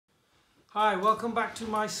Hi, welcome back to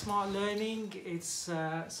my Smart Learning. It's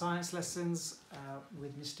science lessons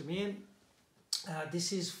with Mr. Mian.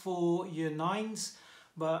 This is for year 9s,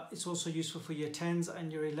 but it's also useful for year 10s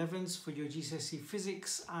and year 11s for your GCSE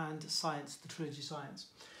physics and science, the trilogy science.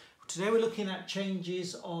 Today we're looking at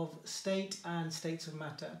changes of state and states of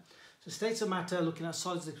matter. So states of matter, looking at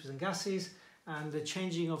solids, liquids and gases, and the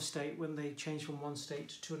changing of state when they change from one state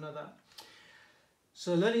to another.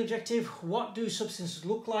 So learning objective, what do substances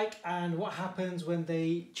look like and what happens when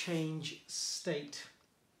they change state?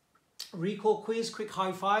 Recall quiz, quick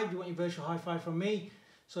high five. You want your virtual high five from me?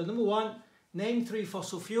 So number 1, name 3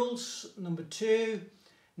 fossil fuels. Number 2,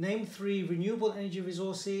 name 3 renewable energy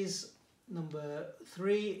resources. Number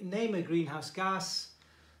 3, name a greenhouse gas.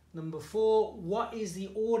 Number 4, what is the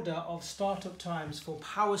order of startup times for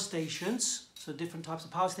power stations? So different types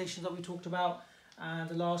of power stations that we talked about. And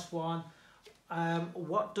the last one,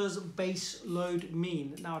 what does base load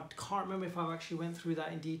mean? Now, I can't remember if I actually went through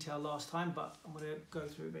that in detail last time, but I'm going to go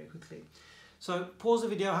through it very quickly. So pause the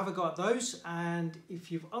video, have a go at those, and if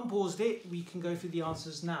you've unpaused it, we can go through the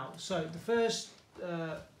answers now. So the first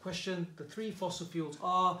question, the 3 fossil fuels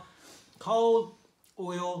are coal,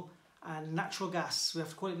 oil, and natural gas. We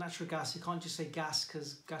have to call it natural gas. You can't just say gas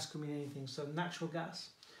because gas could mean anything. So natural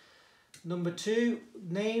gas. Number 2,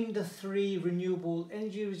 name the 3 renewable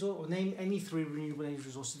energy resources, or name any 3 renewable energy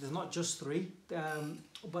resources. There's not just 3,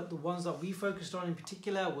 but the ones that we focused on in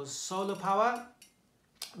particular was solar power.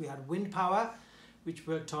 We had wind power, which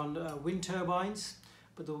worked on wind turbines,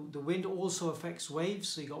 but the wind also affects waves,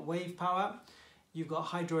 so you got wave power. You've got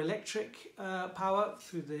hydroelectric power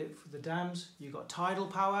through the dams. You've got tidal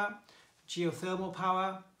power, geothermal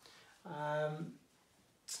power, and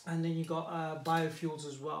then you've got biofuels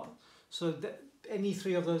as well. So any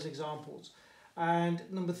 3 of those examples. And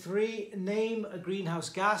number 3, name a greenhouse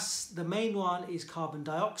gas. The main one is carbon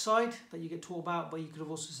dioxide that you get taught about, but you could have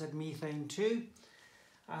also said methane too.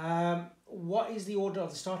 What is the order of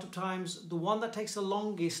the startup times? The one that takes the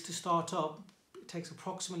longest to start up, it takes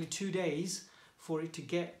approximately 2 days for it to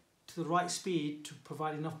get to the right speed to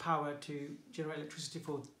provide enough power to generate electricity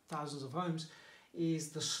for thousands of homes. Is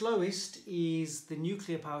the slowest is the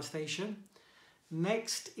nuclear power station.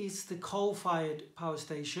 Next is the coal-fired power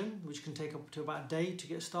station, which can take up to about a day to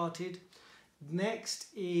get started. Next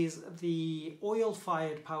is the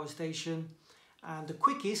oil-fired power station, and the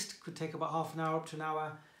quickest, could take about half an hour up to an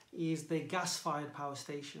hour, is the gas-fired power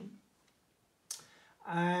station.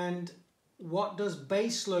 And what does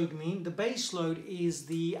base load mean? The base load is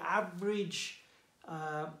the average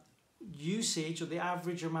usage, or the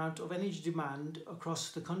average amount of energy demand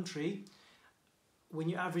across the country when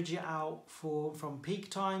you average it out from peak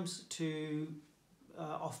times to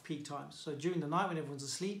off-peak times. So during the night when everyone's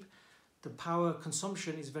asleep, the power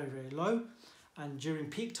consumption is very, very low. And during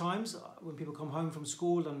peak times, when people come home from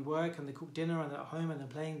school and work and they cook dinner and they're at home and they're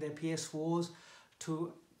playing their PS4s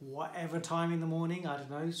to whatever time in the morning, I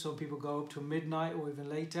don't know, some people go up to midnight or even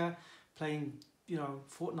later playing, you know,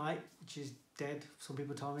 Fortnite, which is dead, some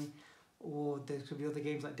people tell me, or there could be other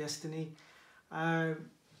games like Destiny.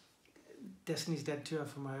 Destiny's dead too,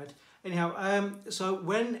 from my head. Anyhow, so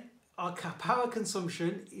when our power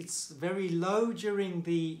consumption, it's very low during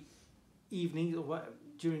the evening or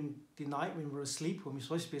during the night when we're asleep, when we're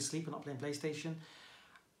supposed to be asleep and not playing PlayStation,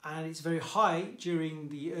 and it's very high during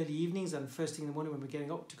the early evenings and first thing in the morning when we're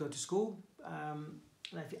getting up to go to school. And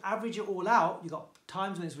if you average it all out, you've got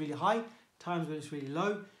times when it's really high, times when it's really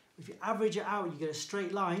low. If you average it out, you get a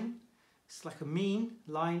straight line. It's like a mean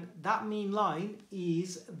line. That mean line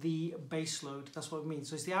is the base load. That's what it means.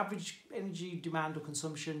 So it's the average energy demand or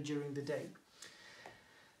consumption during the day.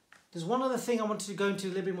 There's one other thing I wanted to go into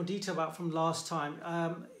a little bit more detail about from last time.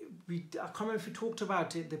 I can't remember if we talked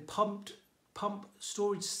about it, the pump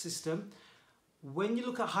storage system. When you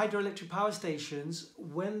look at hydroelectric power stations,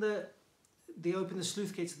 when they open the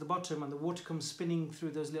sluice gates at the bottom and the water comes spinning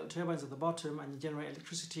through those little turbines at the bottom and you generate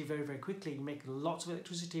electricity very, very quickly. You make lots of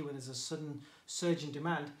electricity when there's a sudden surge in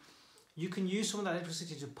demand. You can use some of that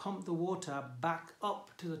electricity to pump the water back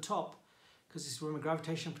up to the top, because it's remember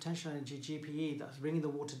gravitational potential energy, GPE, that's bringing the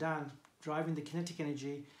water down, driving the kinetic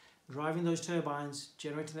energy, driving those turbines,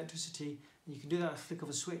 generating electricity. And you can do that at a flick of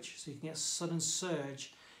a switch, so you can get a sudden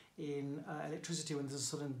surge in electricity when there's a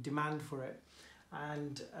sudden demand for it.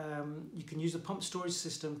 And you can use the pump storage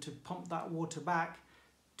system to pump that water back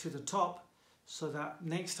to the top, so that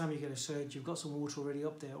next time you get a surge, you've got some water already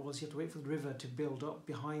up there, or else you have to wait for the river to build up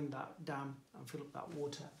behind that dam and fill up that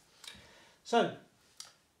water. So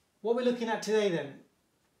what we're looking at today then,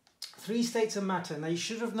 3 states of matter. Now you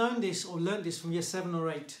should have known this or learnt this from year 7 or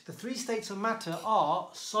 8. The 3 states of matter are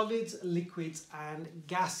solids, liquids and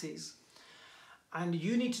gases. And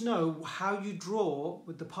you need to know how you draw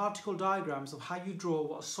with the particle diagrams of how you draw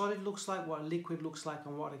what a solid looks like, what a liquid looks like,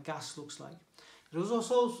 and what a gas looks like. There's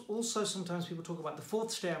also sometimes people talk about the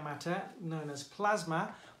fourth state of matter known as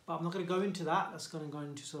plasma, but I'm not going to go into that. That's going to go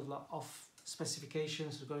into sort of like off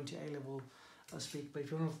specifications, so going to A-level speak. But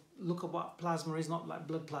if you want to look at what plasma is, not like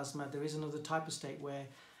blood plasma, there is another type of state where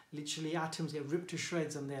literally atoms get ripped to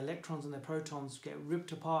shreds and their electrons and their protons get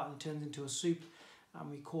ripped apart and turns into a soup,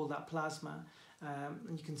 and we call that plasma.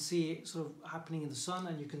 And you can see it sort of happening in the sun,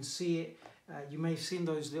 and you can see it, you may have seen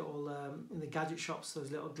those little, in the gadget shops,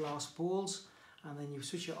 those little glass balls, and then you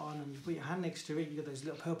switch it on and you put your hand next to it, you get those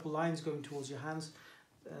little purple lines going towards your hands,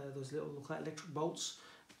 those little look like electric bolts.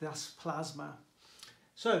 That's plasma.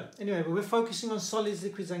 So anyway, but we're focusing on solids,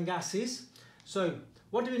 liquids and gases. So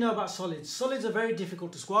what do we know about solids? Solids are very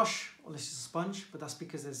difficult to squash, unless it's a sponge, but that's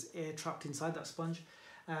because there's air trapped inside that sponge.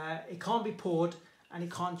 It can't be poured and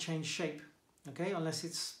it can't change shape, okay, unless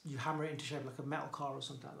it's you hammer it into shape like a metal car or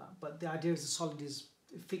something like that. But the idea is the solid is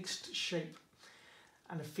a fixed shape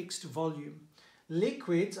and a fixed volume.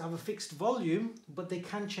 Liquids have a fixed volume, but they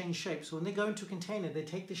can change shape. So when they go into a container, they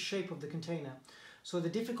take the shape of the container. So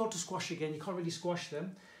they're difficult to squash again. You can't really squash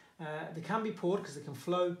them. They can be poured because they can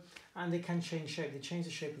flow, and they can change shape. They change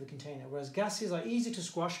the shape of the container. Whereas gases are easy to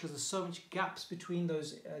squash because there's so much gaps between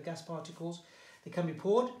those gas particles. They can be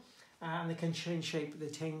poured and they can change shape. They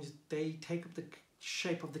take up the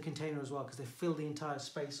shape of the container as well because they fill the entire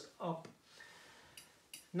space up.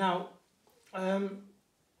 Now,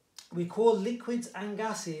 we call liquids and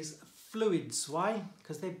gases fluids. Why?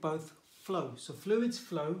 Because they both flow. So fluids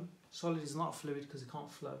flow. Solid is not a fluid because it can't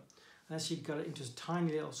flow. Unless you go into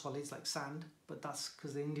tiny little solids like sand, but that's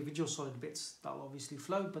because the individual solid bits, that'll obviously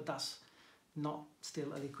flow, but that's not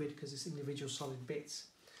still a liquid because it's individual solid bits.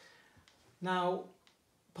 Now,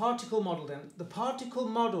 particle model then. The particle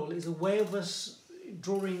model is a way of us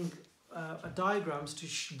drawing diagrams to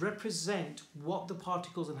represent what the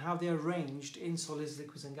particles and how they're arranged in solids,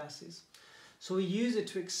 liquids and gases. So we use it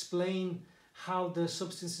to explain how the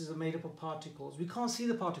substances are made up of particles. We can't see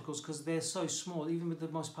the particles because they're so small. Even with the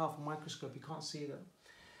most powerful microscope, you can't see them.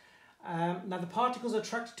 Now the particles are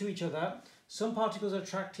attracted to each other. Some particles are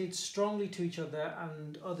attracted strongly to each other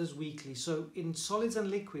and others weakly. So in solids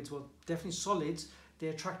and liquids, well, definitely solids,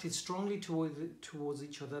 they're attracted strongly towards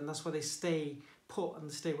each other, and that's why they stay put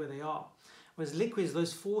and stay where they are. Whereas liquids,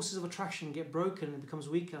 those forces of attraction get broken and it becomes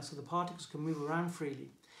weaker, so the particles can move around freely.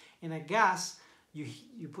 In a gas, you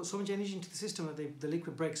put so much energy into the system that the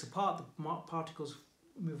liquid breaks apart, the particles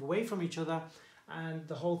move away from each other, and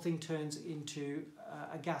the whole thing turns into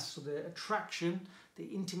a gas. So the attraction, the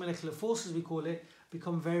intermolecular forces we call it,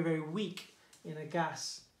 become very, very weak in a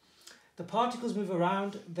gas. The particles move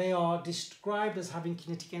around. They are described as having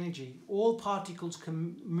kinetic energy. All particles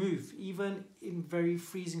can move, even in very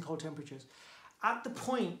freezing cold temperatures. At the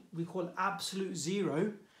point we call absolute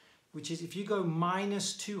zero, which is if you go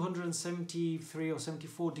minus 273 or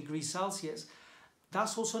 74 degrees Celsius,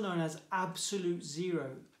 that's also known as absolute zero.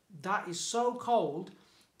 That is so cold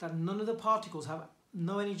that none of the particles have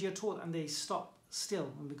no energy at all and they stop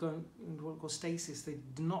still and we go into what we call stasis. They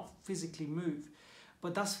do not physically move.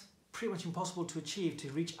 But that's pretty much impossible to achieve, to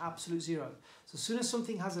reach absolute zero. So as soon as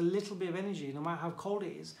something has a little bit of energy, no matter how cold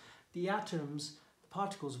it is, the atoms, the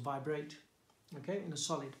particles vibrate, okay, in a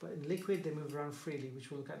solid. But in liquid, they move around freely, which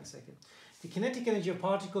we'll look at in a second. The kinetic energy of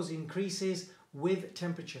particles increases with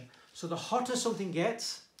temperature. So the hotter something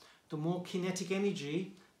gets, the more kinetic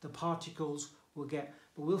energy the particles will get.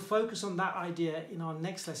 But we'll focus on that idea in our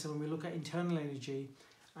next lesson when we look at internal energy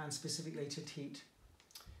and specific latent heat.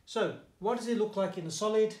 So what does it look like in a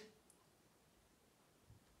solid?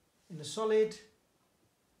 In a solid,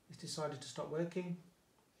 it's decided to stop working.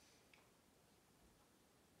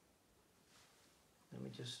 Let me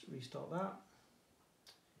just restart that.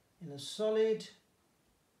 In a solid,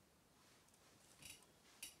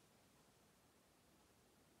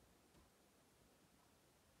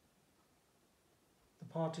 the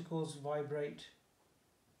particles vibrate.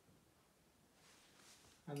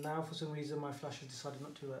 And now for some reason my flash has decided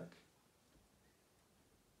not to work.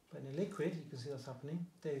 But in a liquid, you can see that's happening.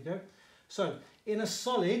 There you go. So in a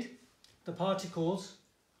solid, the particles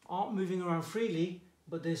aren't moving around freely,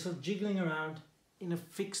 but they're sort of jiggling around in a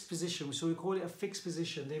fixed position. So we call it a fixed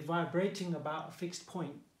position. They're vibrating about a fixed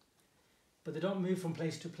point, but they don't move from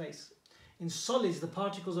place to place. In solids, the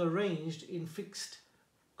particles are arranged in fixed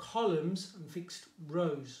columns and fixed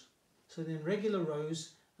rows. So they're in regular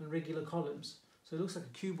rows and regular columns. So it looks like a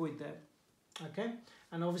cuboid there. Okay,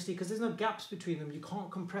 and obviously because there's no gaps between them, you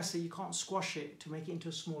can't compress it, you can't squash it to make it into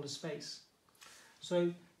a smaller space.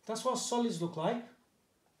 So that's what solids look like.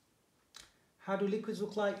 how do liquids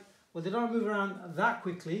look like? Well, they don't move around that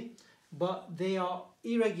quickly, but they are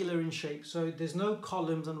irregular in shape. So there's no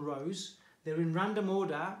columns and rows. They're in random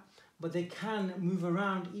order, but they can move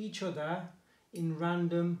around each other in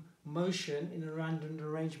random motion, in a random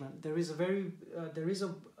arrangement. There is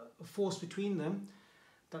a force between them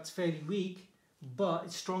that's fairly weak, but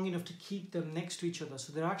it's strong enough to keep them next to each other.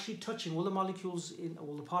 So they're actually touching. All the molecules in,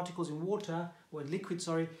 all the particles in water, or in liquid,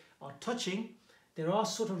 sorry, are touching. There are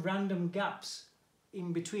sort of random gaps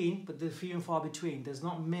in between, but they're few and far between. There's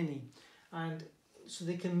not many. And so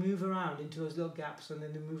they can move around into those little gaps, and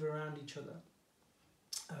then they move around each other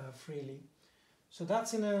freely. So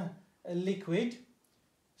that's in a liquid.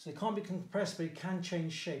 So it can't be compressed, but it can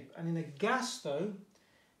change shape. And in a gas though,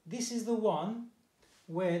 this is the one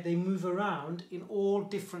where they move around in all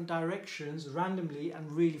different directions randomly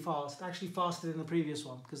and really fast. Actually faster than the previous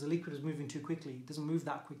one, because the liquid is moving too quickly. It doesn't move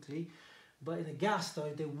that quickly. But in a gas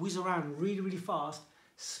though, they whiz around really, really fast,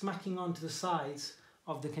 smacking onto the sides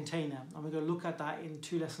of the container. And we're going to look at that in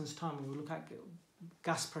 2 lessons time. We'll look at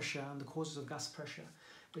gas pressure and the causes of gas pressure.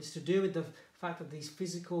 But it's to do with the fact that these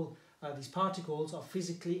particles are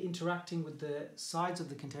physically interacting with the sides of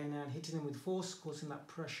the container and hitting them with force, causing that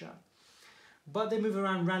pressure. But they move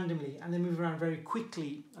around randomly, and they move around very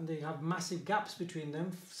quickly, and they have massive gaps between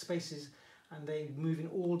them, spaces, and they move in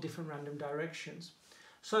all different random directions.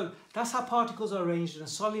 So that's how particles are arranged in a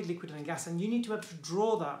solid, liquid and a gas, and you need to be able to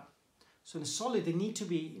draw that. So in a solid, they need to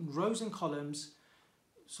be in rows and columns,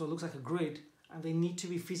 so it looks like a grid, and they need to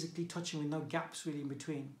be physically touching with no gaps really in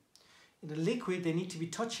between. In a liquid, they need to be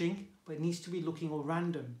touching, but it needs to be looking all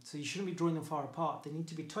random. So you shouldn't be drawing them far apart. They need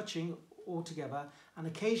to be touching all together, and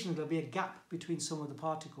occasionally there'll be a gap between some of the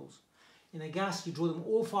particles. In a gas, you draw them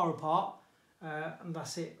all far apart, and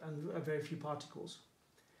that's it, and very few particles.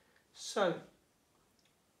 So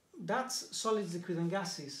that's solids, liquids and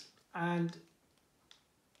gases. And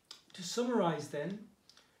to summarize then,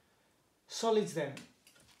 solids then.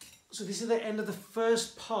 So this is the end of the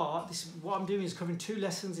first part. This is what I'm doing is covering 2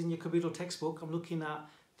 lessons in your computer textbook. I'm looking at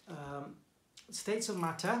states of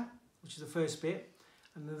matter, which is the first bit,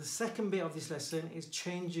 and then the second bit of this lesson is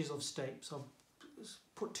changes of state. So I've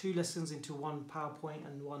put 2 lessons into one PowerPoint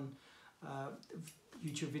and one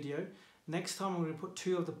YouTube video. Next time I'm going to put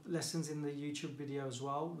 2 of the lessons in the YouTube video as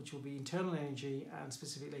well, which will be internal energy and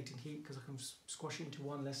specific latent heat, because I can squash it into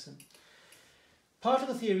one lesson. Part of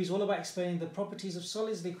the theory is all about explaining the properties of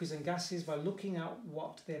solids, liquids and gases by looking at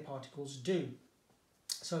what their particles do.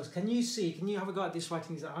 So can you have a go at this,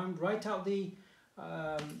 writing these at home? Write out the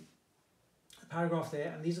paragraph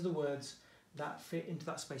there, and these are the words that fit into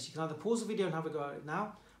that space. You can either pause the video and have a go at it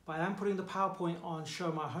now, but I am putting the PowerPoint on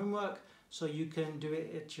Show My Homework, so you can do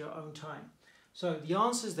it at your own time. So the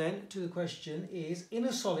answers then to the question is, in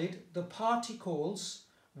a solid, the particles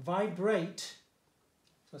vibrate,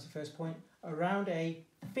 so that's the first point, around a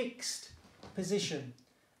fixed position.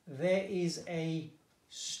 There is a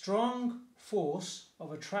strong force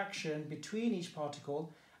of attraction between each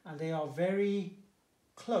particle, and they are very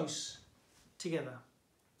close together.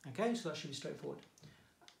 Okay, so that should be straightforward.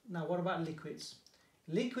 Now what about liquids?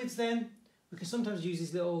 Liquids then, we can sometimes use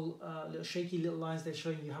these little shaky little lines there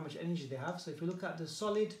showing you how much energy they have. So if you look at the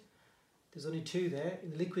solid, there's only 2 there.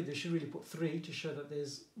 In the liquid, they should really put 3 to show that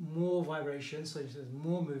there's more vibration, so there's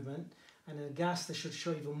more movement. And in a gas, they should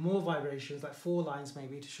show even more vibrations, like 4 lines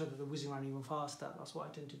maybe, to show that they're whizzing around even faster. That's what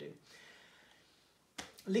I tend to do.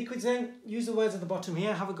 Liquids then, use the words at the bottom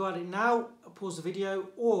here. Have a go at it now, pause the video,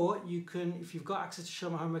 or you can, if you've got access to Show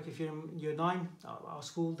My Homework, if you're in year 9 at our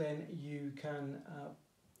school, then you can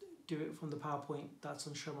do it from the PowerPoint that's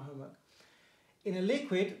on Show My Homework. In a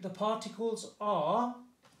liquid, the particles are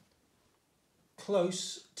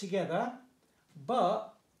close together,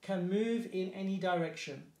 but can move in any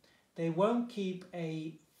direction. They won't keep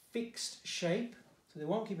a fixed shape, so they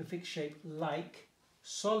won't keep a fixed shape like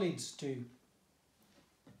solids do.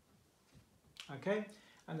 Okay,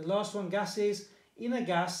 and the last one, gases. In a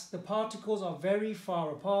gas, the particles are very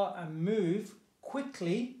far apart and move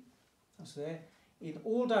quickly, that's there, in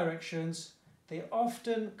all directions. They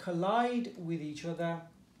often collide with each other,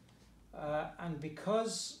 and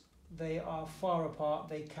because they are far apart,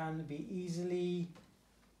 they can be easily,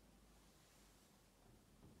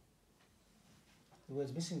 the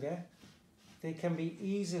word's missing there, they can be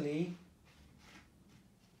easily,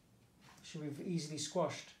 should be easily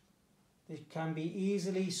squashed. They can be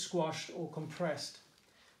easily squashed or compressed.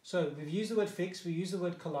 So we've used the word fix, we use the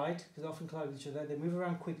word collide, because they often collide with each other. They move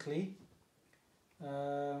around quickly.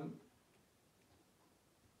 They're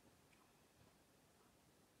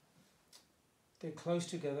close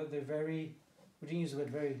together. They're very, we didn't use the word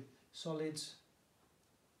very, solids.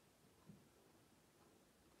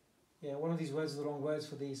 Yeah, one of these words is the wrong words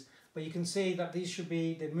for these. But you can see that these should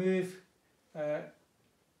be, they move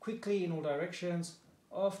quickly in all directions,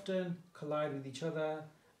 often collide with each other,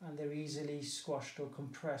 and they're easily squashed or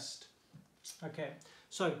compressed. Okay,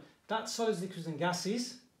 so that's solids, liquids and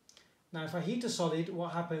gases. Now if I heat a solid,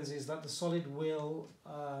 what happens is that the solid will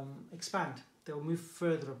expand. They'll move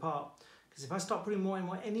further apart. Because if I start putting more and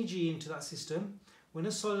more energy into that system, when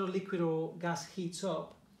a solid or liquid or gas heats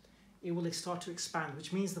up, it will start to expand,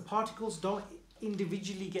 which means the particles don't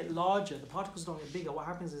individually get larger, the particles don't get bigger. What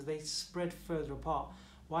happens is they spread further apart.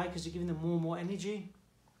 Why? Because you're giving them more and more energy.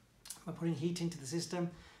 By putting heat into the system,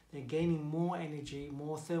 they're gaining more energy,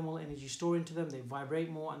 more thermal energy stored into them, they vibrate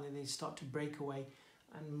more, and then they start to break away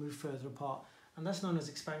and move further apart. And that's known as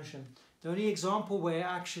expansion. The only example where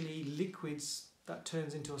actually liquids that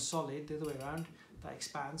turns into a solid, the other way around, that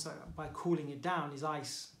expands by cooling it down is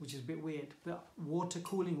ice, which is a bit weird. But water,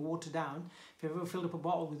 cooling water down, if you've ever filled up a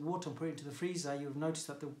bottle with water and put it into the freezer, you'll have noticed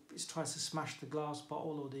that it tries to smash the glass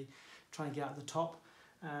bottle, or they try and get out the top,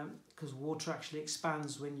 because water actually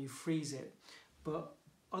expands when you freeze it. But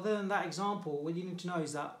other than that example, what you need to know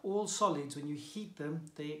is that all solids, when you heat them,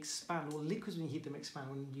 they expand. All liquids, when you heat them, expand.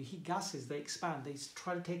 When you heat gases, they expand. They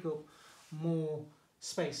try to take up more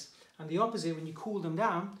space. And the opposite, when you cool them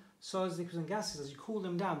down, solids, liquids and gases, as you cool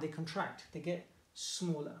them down, they contract. They get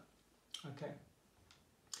smaller. Okay.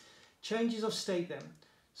 Changes of state then.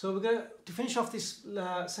 So we're going to finish off this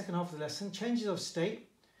second half of the lesson. Changes of state.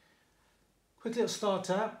 Quick little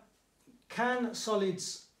starter. Can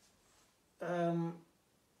solids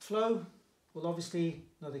flow? Well, obviously,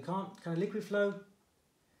 no, they can't. Can a liquid flow?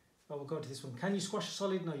 Well, we'll go to this one. Can you squash a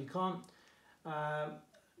solid? No, you can't.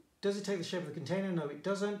 Does it take the shape of the container? No, it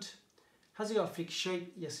doesn't. Has it got a fixed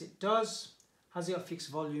shape? Yes, it does. Has it got a fixed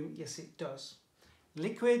volume? Yes, it does.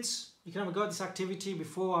 Liquids, you can have a go at this activity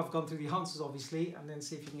before I've gone through the answers, obviously, and then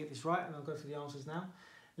see if you can get this right, and I'll go through the answers now.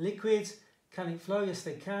 Liquids, can it flow? Yes,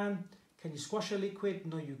 they can. Can you squash a liquid?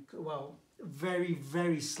 No, well, very,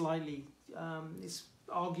 very slightly. It's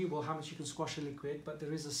arguable how much you can squash a liquid, but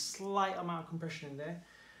there is a slight amount of compression in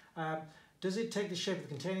there. Does it take the shape of the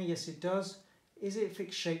container? Yes, it does. Is it a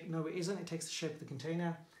fixed shape? No, it isn't. It takes the shape of the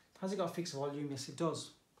container. Has it got a fixed volume? Yes, it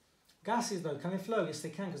does. Gases though, can they flow? Yes, they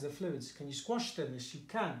can, because they're fluids. Can you squash them? Yes, you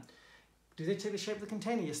can. Do they take the shape of the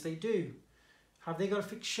container? Yes, they do. Have they got a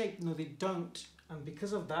fixed shape? No, they don't. And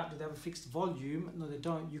because of that, do they have a fixed volume? No, they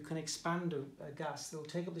don't. You can expand a gas. They'll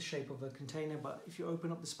take up the shape of a container, but if you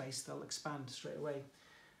open up the space, they'll expand straight away.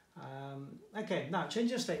 Okay, now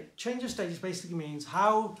change of state. Change of state just basically means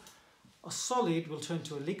how a solid will turn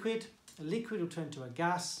to a liquid will turn to a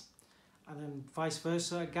gas, and then vice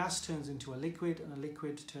versa. A gas turns into a liquid, and a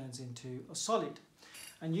liquid turns into a solid.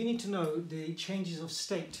 And you need to know the changes of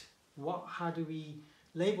state. How do we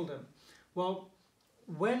label them? Well,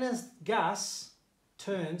 when a gas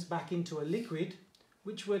turns back into a liquid,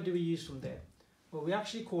 which word do we use from there? Well, we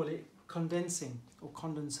actually call it condensing or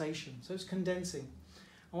condensation. So it's condensing.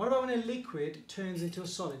 And what about when a liquid turns into a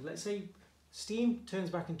solid? Let's say steam turns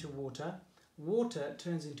back into water, water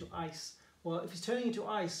turns into ice. Well, if it's turning into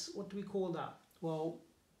ice, what do we call that? Well,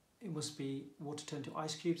 it must be water turned to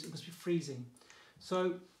ice cubes. It must be freezing.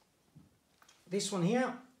 So this one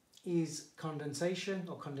here is condensation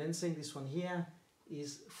or condensing. This one here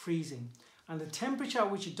is freezing. And the temperature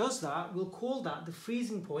at which it does that, we'll call that the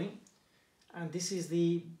freezing point. And this is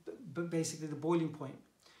basically the boiling point.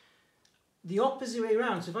 The opposite way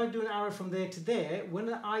around, so if I do an arrow from there to there, when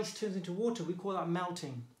the ice turns into water, we call that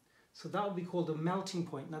melting. So that will be called the melting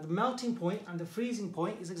point. Now the melting point and the freezing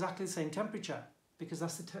point is exactly the same temperature, because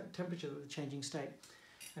that's the temperature of the changing state.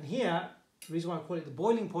 And here, the reason why I call it the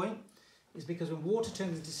boiling point is because when water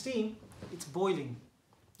turns into steam, it's boiling.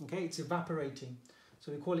 Okay, it's evaporating.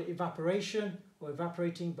 So we call it evaporation or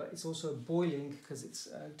evaporating, but it's also boiling because it's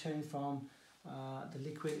turning from the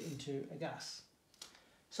liquid into a gas.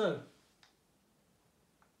 So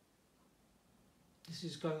this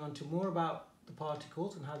is going on to more about the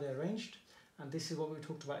particles and how they're arranged. And this is what we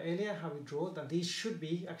talked about earlier, how we draw that these should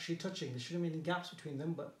be actually touching. There shouldn't be any gaps between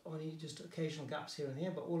them, but only just occasional gaps here and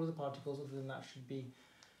here, but all of the particles other than that should be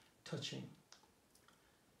touching.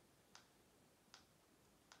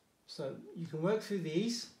 So you can work through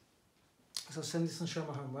these. So I'll send this and show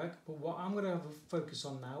my homework, but what I'm going to have a focus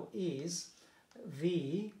on now is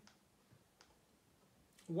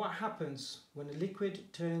what happens when a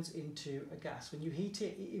liquid turns into a gas. When you heat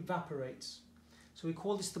it, it evaporates. So we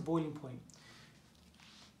call this the boiling point.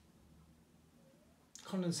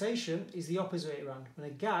 Condensation is the opposite way around. When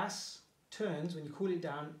a gas turns, when you cool it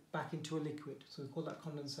down, back into a liquid. So we call that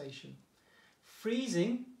condensation.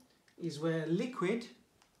 Freezing is where liquid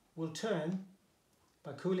will turn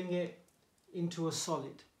by cooling it into a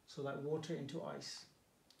solid, so like water into ice.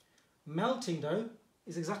 Melting though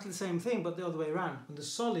is exactly the same thing, but the other way around, when the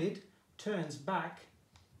solid turns back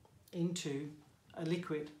into a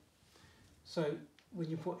liquid. So when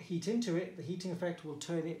you put heat into it, the heating effect will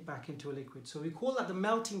turn it back into a liquid. So we call that the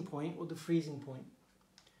melting point or the freezing point.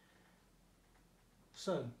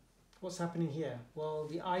 So what's happening here? Well,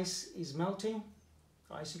 the ice is melting,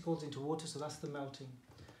 ice equals into water, so that's the melting.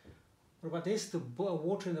 What about this? The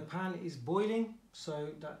water in the pan is boiling, so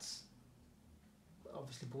that's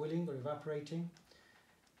obviously boiling or evaporating.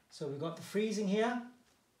 So we've got the freezing here,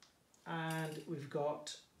 and we've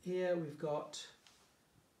got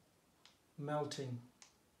melting,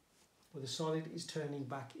 where the solid is turning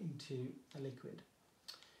back into a liquid.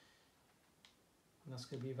 And that's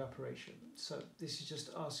going to be evaporation. So this is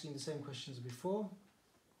just asking the same questions as before.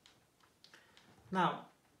 Now,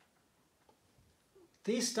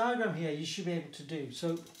 this diagram here you should be able to do.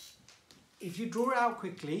 So if you draw it out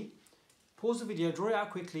quickly, pause the video, draw it out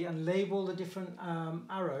quickly and label the different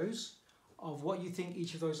arrows of what you think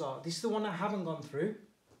each of those are. This is the one I haven't gone through,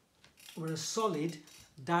 where a solid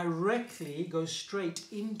directly goes straight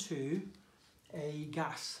into a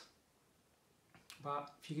gas. But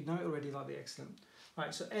if you could know it already, that'd be excellent.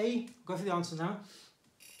 Right, so A, go through the answers now.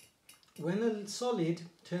 When the solid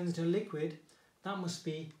turns into a liquid, that must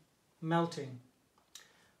be melting.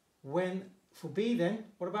 For B then,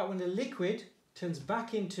 what about when the liquid turns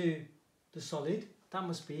back into the solid? That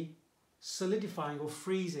must be solidifying or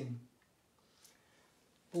freezing.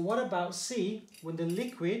 But what about C, when the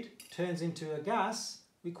liquid turns into a gas?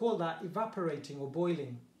 We call that evaporating or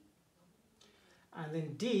boiling. And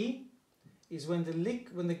then D is when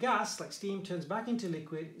the gas, like steam, turns back into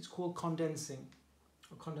liquid, it's called condensing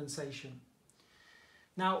or condensation.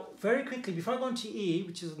 Now, very quickly, before I go on to E,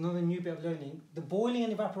 which is another new bit of learning, the boiling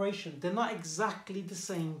and evaporation, they're not exactly the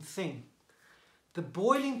same thing. The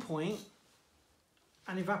boiling point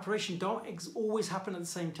and evaporation don't always happen at the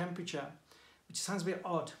same temperature, which sounds a bit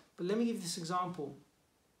odd. But let me give you this example.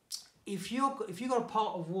 If you've got a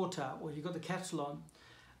pot of water, or you've got the kettle on,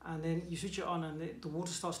 and then you switch it on and the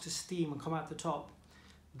water starts to steam and come out the top,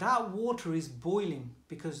 that water is boiling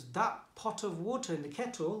because that pot of water in the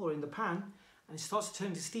kettle or in the pan, and it starts to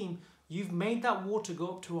turn to steam, you've made that water go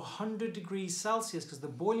up to 100 degrees Celsius, because the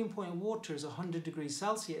boiling point of water is 100 degrees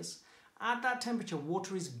Celsius. At that temperature,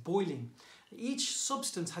 water is boiling. Each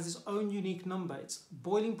substance has its own unique number. Its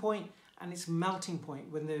boiling point and its melting point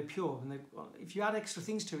when they're pure. If you add extra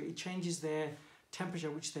things to it, it changes their temperature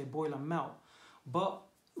at which they boil and melt. But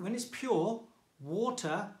when it's pure,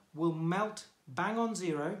 water will melt bang on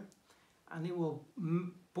 0 and it will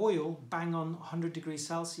boil bang on 100 degrees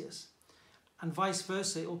Celsius. And vice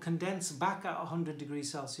versa, it will condense back at 100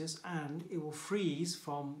 degrees Celsius and it will freeze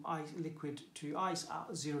from liquid to ice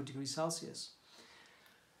at 0 degrees Celsius.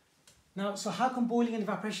 Now, so how come boiling and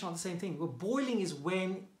evaporation are the same thing? Well, boiling is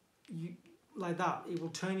when like that, it will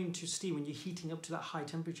turn into steam when you're heating up to that high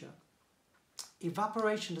temperature.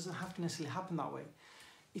 Evaporation doesn't have to necessarily happen that way.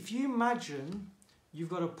 If you imagine you've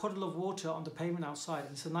got a puddle of water on the pavement outside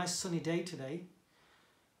and it's a nice sunny day today,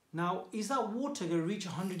 now is that water going to reach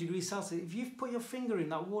 100 degrees Celsius? If you've put your finger in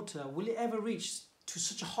that water, will it ever reach to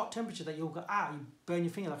such a hot temperature that you'll go, you burn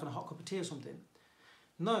your finger like on a hot cup of tea or something?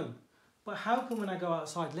 No. But how come when I go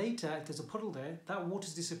outside later, if there's a puddle there, that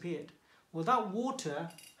water's disappeared? Well, that water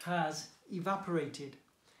has evaporated.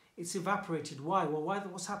 It's evaporated. Why? Well,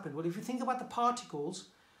 what's happened? Well, if you think about the particles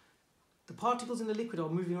in the liquid are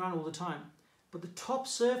moving around all the time. But the top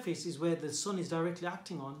surface is where the sun is directly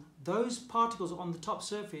acting on. Those particles on the top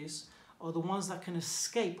surface are the ones that can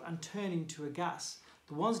escape and turn into a gas.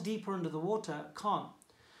 The ones deeper under the water can't.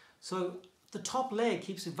 So the top layer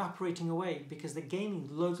keeps evaporating away because they're gaining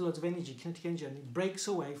loads and loads of energy, kinetic energy, and it breaks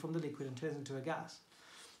away from the liquid and turns into a gas.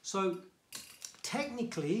 So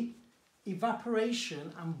technically,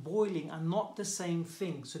 evaporation and boiling are not the same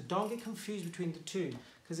thing. So don't get confused between the two,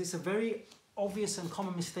 because it's a very obvious and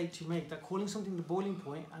common mistake to make, that calling something the boiling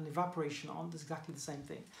point and evaporation aren't exactly the same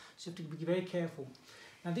thing. So you have to be very careful.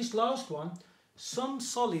 Now this last one, some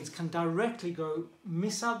solids can directly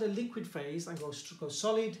miss out the liquid phase and go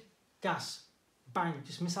solid, gas, bang,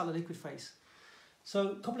 just miss out the liquid phase. So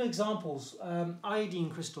a couple of examples, iodine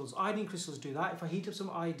crystals. Iodine crystals do that. If I heat up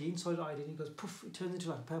some iodine, solid iodine, it goes poof, it turns into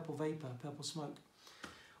like a purple vapor, purple smoke.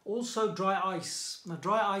 Also dry ice. Now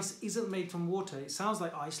dry ice isn't made from water. It sounds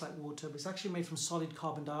like ice, like water, but it's actually made from solid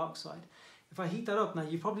carbon dioxide. If I heat that up, now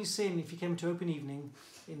you've probably seen, if you came to open evening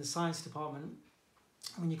in the science department,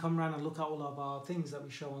 when you come around and look at all of our things that we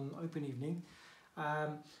show on open evening,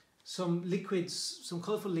 some liquids, some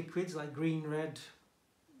colourful liquids like green, red,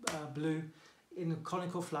 blue, in a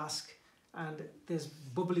conical flask and there's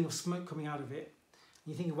bubbling of smoke coming out of it.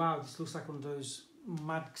 And you think, wow, this looks like one of those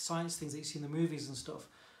mad science things that you see in the movies and stuff.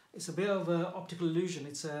 It's a bit of an optical illusion.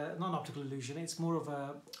 It's not an optical illusion, it's more of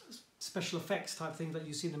a special effects type thing that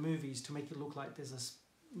you see in the movies to make it look like there's a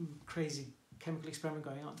crazy chemical experiment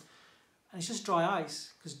going on. And it's just dry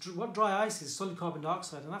ice, because what dry ice is solid carbon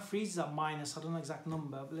dioxide, and that freezes at minus, I don't know the exact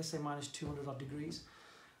number, but let's say minus 200 odd degrees,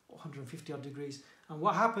 or 150 odd degrees. And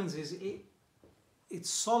what happens is it's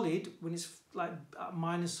solid when it's like at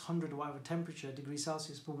minus 100 or whatever temperature, degrees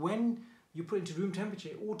Celsius, but when you put it into room temperature,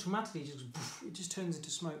 it automatically just turns into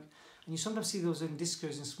smoke. And you sometimes see those in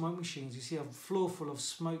discos and smoke machines, you see a floor full of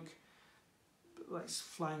smoke like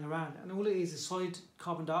flying around, and all it is solid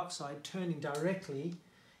carbon dioxide turning directly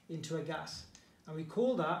into a gas, and we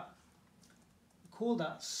call that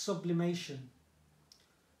sublimation.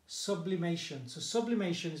 Sublimation. So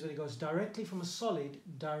sublimation is when it goes directly from a solid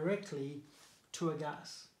directly to a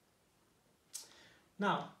gas.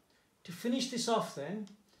 Now, to finish this off then,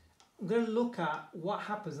 I'm going to look at what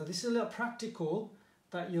happens. Now this is a little practical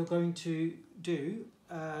that you're going to do,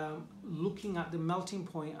 looking at the melting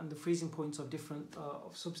point and the freezing points of different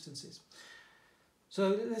of substances.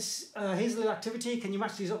 So here's a little activity. Can you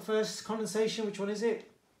match these up first? Condensation, which one is it?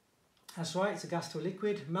 That's right, it's a gas to a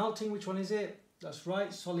liquid. Melting, which one is it? That's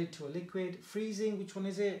right, solid to a liquid. Freezing, which one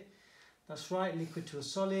is it? That's right, liquid to a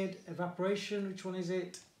solid. Evaporation, which one is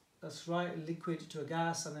it? That's right, liquid to a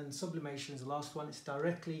gas. And then sublimation is the last one. It's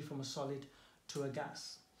directly from a solid to a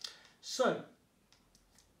gas. So,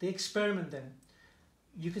 the experiment then.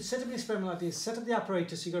 You could set up an experiment like this. Set up the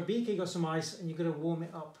apparatus. You've got a beaker, you've got some ice, and you're going to warm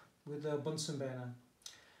it up with a Bunsen burner.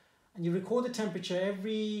 And you record the temperature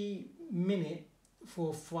every minute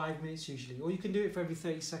for 5 minutes usually, or you can do it for every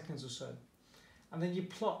 30 seconds or so. And then you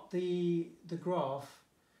plot the graph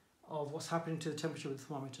of what's happening to the temperature with the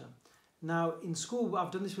thermometer. Now in school,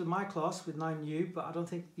 I've done this with my class, with 9U, but I don't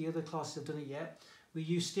think the other classes have done it yet. We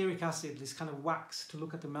use stearic acid, this kind of wax, to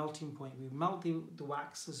look at the melting point. We melt the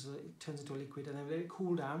wax as it turns into a liquid, and then we let it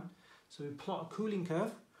cool down. So we plot a cooling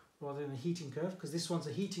curve rather than a heating curve, because this one's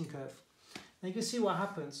a heating curve. Now you can see what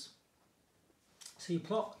happens. So you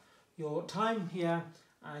plot your time here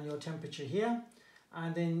and your temperature here,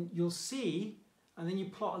 and then you'll see, and then you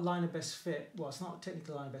plot a line of best fit. Well, it's not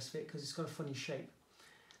technically a line of best fit because it's got a funny shape.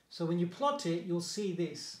 So when you plot it, you'll see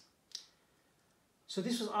this. So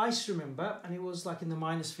this was ice, remember, and it was like in the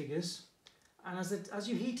minus figures. And as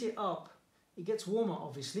you heat it up, it gets warmer,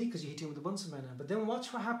 obviously, because you're heating with the Bunsen burner. But then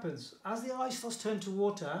watch what happens. As the ice starts to turn to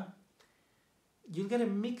water, you'll get a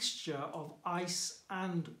mixture of ice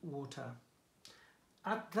and water.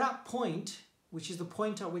 At that point, which is the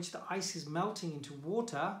point at which the ice is melting into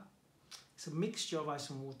water, it's a mixture of ice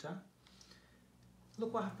and water.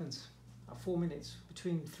 Look what happens at 4 minutes,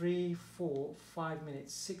 between 3, 4, 5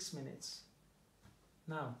 minutes, 6 minutes.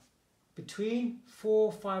 Now, between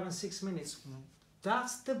 4, 5 and 6 minutes,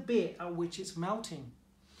 that's the bit at which it's melting.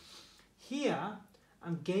 Here,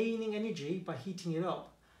 I'm gaining energy by heating it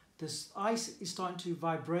up. This ice is starting to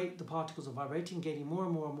vibrate, the particles are vibrating, gaining more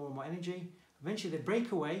and more and more and more energy. Eventually they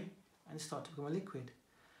break away and start to become a liquid.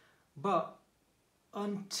 But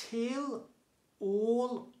until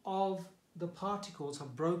all of the particles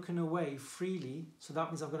have broken away freely, so that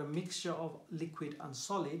means I've got a mixture of liquid and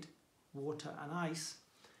solid, water and ice,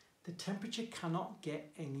 the temperature cannot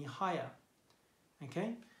get any higher.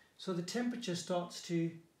 Okay? So the temperature starts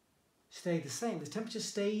to stay the same. The temperature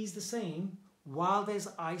stays the same while there's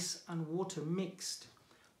ice and water mixed.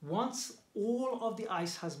 Once all of the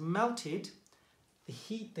ice has melted, the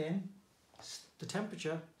heat then, the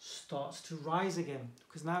temperature starts to rise again,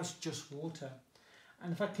 because now it's just water.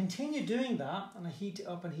 And if I continue doing that, and I heat it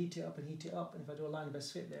up and heat it up and heat it up, and if I do a line of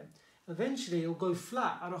best fit there, eventually it'll go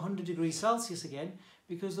flat at 100 degrees Celsius again,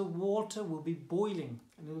 because the water will be boiling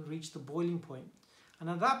and it will reach the boiling point. And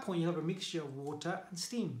at that point you have a mixture of water and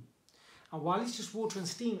steam. And while it's just water and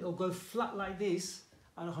steam, it'll go flat like this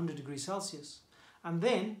at 100 degrees Celsius. And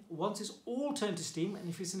then, once it's all turned to steam, and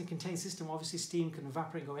if it's in a contained system, obviously steam can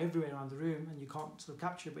evaporate and go everywhere around the room, and you can't sort of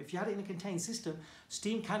capture it. But if you had it in a contained system,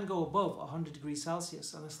 steam can go above 100 degrees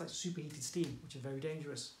Celsius, and that's like superheated steam, which is very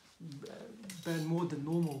dangerous. Burn more than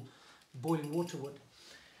normal boiling water would.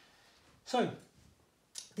 So,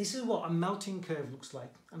 this is what a melting curve looks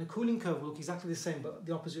like. And a cooling curve will look exactly the same, but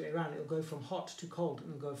the opposite way around. It'll go from hot to cold,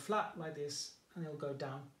 and it'll go flat like this, and it'll go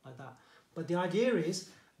down like that. But the idea is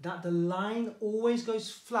that the line always goes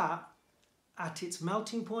flat at its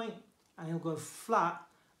melting point, and it'll go flat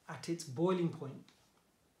at its boiling point.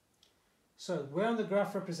 So where on the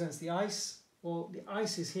graph represents the ice? Well, the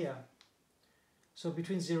ice is here. So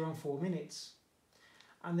between 0 and 4 minutes.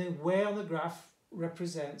 And then where on the graph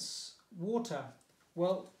represents water?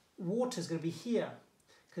 Well, water is going to be here,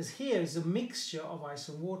 because here is a mixture of ice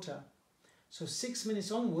and water. So 6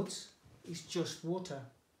 minutes onwards is just water.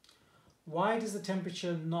 Why does the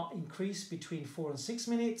temperature not increase between 4 and 6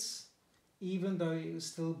 minutes, even though it was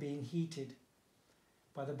still being heated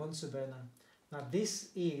by the Bunsen burner? Now this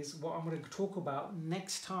is what I'm going to talk about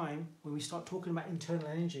next time when we start talking about internal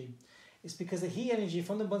energy. It's because the heat energy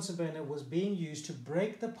from the Bunsen burner was being used to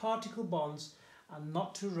break the particle bonds and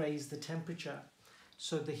not to raise the temperature.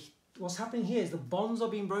 So what's happening here is the bonds are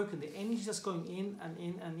being broken. The energy that's going in and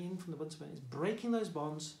in and in from the Bunsen burner is breaking those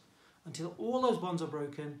bonds until all those bonds are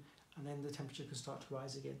broken, and then the temperature can start to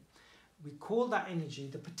rise again. We call that energy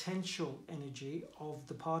the potential energy of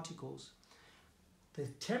the particles. The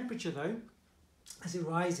temperature, though, as it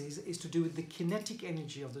rises, is to do with the kinetic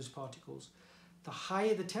energy of those particles. The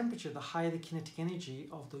higher the temperature, the higher the kinetic energy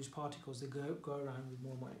of those particles. They go around with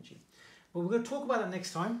more and more energy. But we're going to talk about that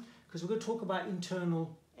next time, because we're going to talk about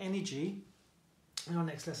internal energy in our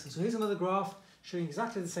next lesson. So here's another graph showing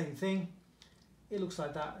exactly the same thing. It looks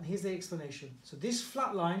like that, and here's the explanation. So this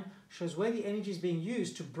flat line shows where the energy is being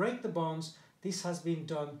used to break the bonds. This has been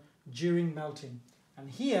done during melting. And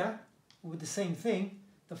here, with the same thing,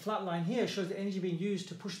 the flat line here shows the energy being used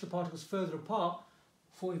to push the particles further apart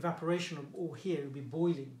for evaporation, or here it will be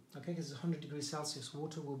boiling, okay, because it's 100 degrees Celsius,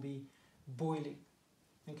 water will be boiling,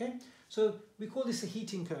 okay? So we call this a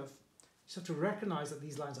heating curve. You just have to recognize that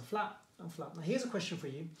these lines are flat and flat. Now here's a question for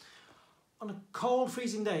you. On a cold,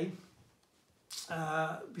 freezing day,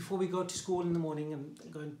 before we go to school in the morning and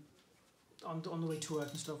going on the way to work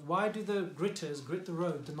and stuff, why do the gritters grit the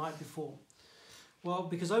road the night before? Well,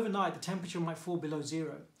 because overnight the temperature might fall below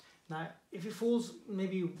zero. Now, if it falls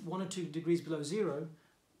maybe 1 or 2 degrees below zero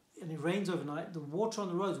and it rains overnight, the water on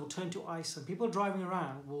the roads will turn to ice, and people driving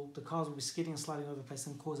around, the cars will be skidding and sliding over the place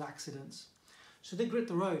and cause accidents. So they grit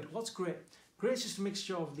the road. What's grit? Grit is just a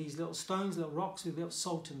mixture of these little stones, little rocks with a bit of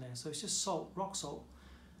salt in there. So it's just salt, rock salt.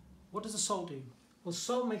 What does the salt do? Well,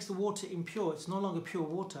 salt makes the water impure. It's no longer pure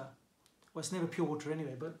water. Well, it's never pure water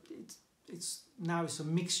anyway, but now it's a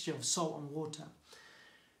mixture of salt and water.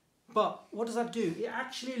 But what does that do? It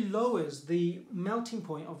actually lowers the melting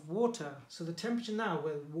point of water. So the temperature now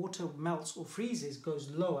where water melts or freezes goes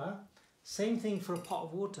lower. Same thing for a pot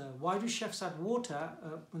of water. Why do chefs add water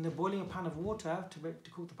when they're boiling a pan of water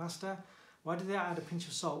to cook the pasta? Why do they add a pinch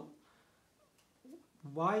of salt?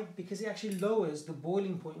 Why? Because it actually lowers the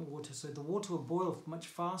boiling point of water, so the water will boil much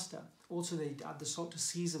faster. Also, they add the salt to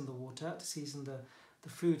season the water, to season the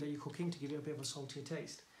food that you're cooking, to give it a bit of a saltier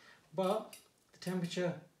taste. But the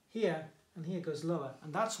temperature here and here goes lower,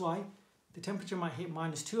 and that's why the temperature might hit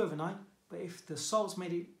 -2 overnight, but if the salts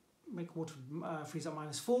make water freeze at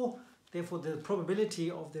 -4, therefore the probability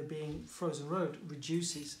of there being frozen road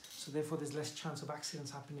reduces, so therefore there's less chance of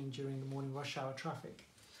accidents happening during the morning rush hour traffic.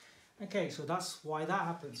 Okay, so that's why that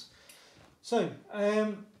happens. So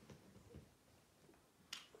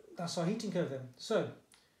that's our heating curve then. So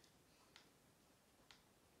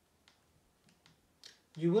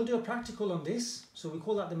you will do a practical on this, so we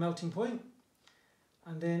call that the melting point,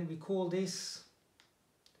 and then we call this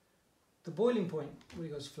the boiling point where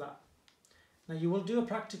it goes flat. Now you will do a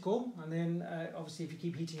practical, and then obviously if you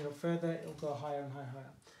keep heating it up further, it'll go higher and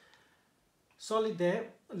higher. Solid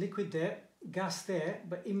there, liquid there, gas there,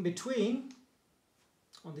 but in between,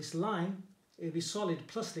 on this line, it will be solid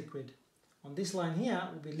plus liquid. On this line here,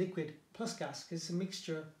 it will be liquid plus gas, because it's a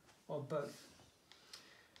mixture of both.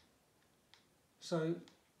 So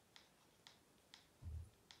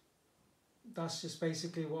that's just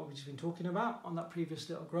basically what we've just been talking about on that previous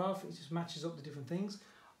little graph. It just matches up the different things.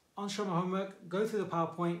 On Show My Homework, go through the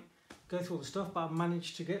PowerPoint, go through all the stuff, but I've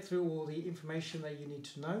managed to get through all the information that you need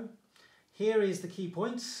to know. Here is the key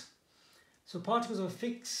points. So particles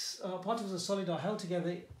of solid are held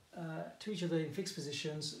together to each other in fixed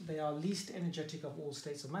positions. They are least energetic of all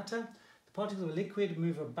states of matter. The particles of a liquid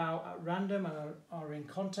move about at random and are in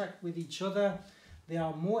contact with each other. They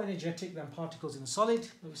are more energetic than particles in a solid.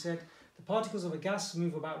 Like we said, the particles of a gas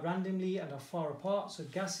move about randomly and are far apart. So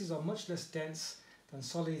gases are much less dense than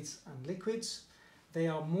solids and liquids. They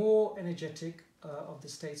are more energetic of the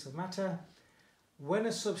states of matter. When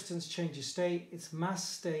a substance changes state, its mass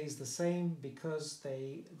stays the same because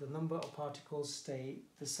the number of particles stay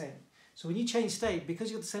the same. So when you change state,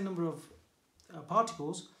 because you have the same number of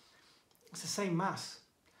particles, it's the same mass.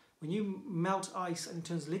 When you melt ice and it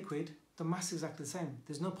turns liquid, the mass is exactly the same.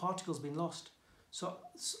 There's no particles being lost. So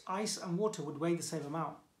ice and water would weigh the same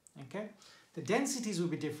amount. Okay, the densities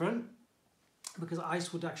would be different because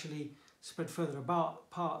ice would actually spread further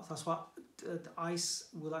apart. That's why the ice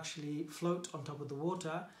will actually float on top of the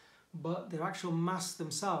water, but their actual mass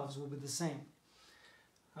themselves will be the same.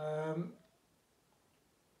 For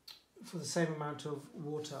the same amount of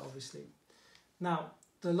water, obviously. Now,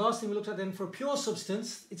 the last thing we looked at then, for a pure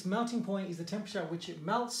substance, its melting point is the temperature at which it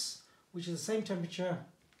melts, which is the same temperature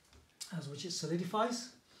as which it solidifies.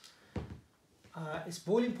 Its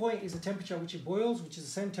boiling point is the temperature at which it boils, which is the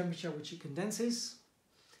same temperature at which it condenses.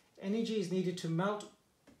 Energy is needed to melt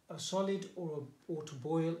a solid or to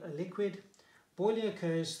boil a liquid. Boiling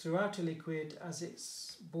occurs throughout a liquid as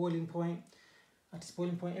its boiling point. At its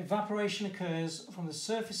boiling point, evaporation occurs from the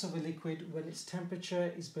surface of a liquid when its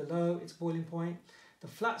temperature is below its boiling point. The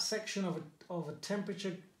flat section of a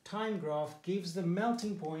temperature time graph gives the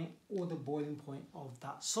melting point or the boiling point of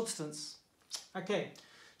that substance. Okay,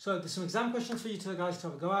 so there's some exam questions for you guys to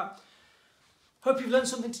have a go at. Hope you've learned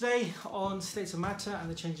something today on states of matter and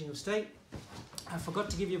the changing of state. I forgot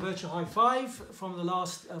to give you a virtual high five from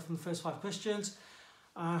the first 5 questions.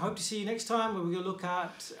 I hope to see you next time where we're going to look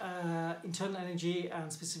at internal energy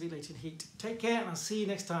and specific latent heat. Take care and I'll see you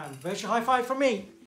next time. Virtual high five from me.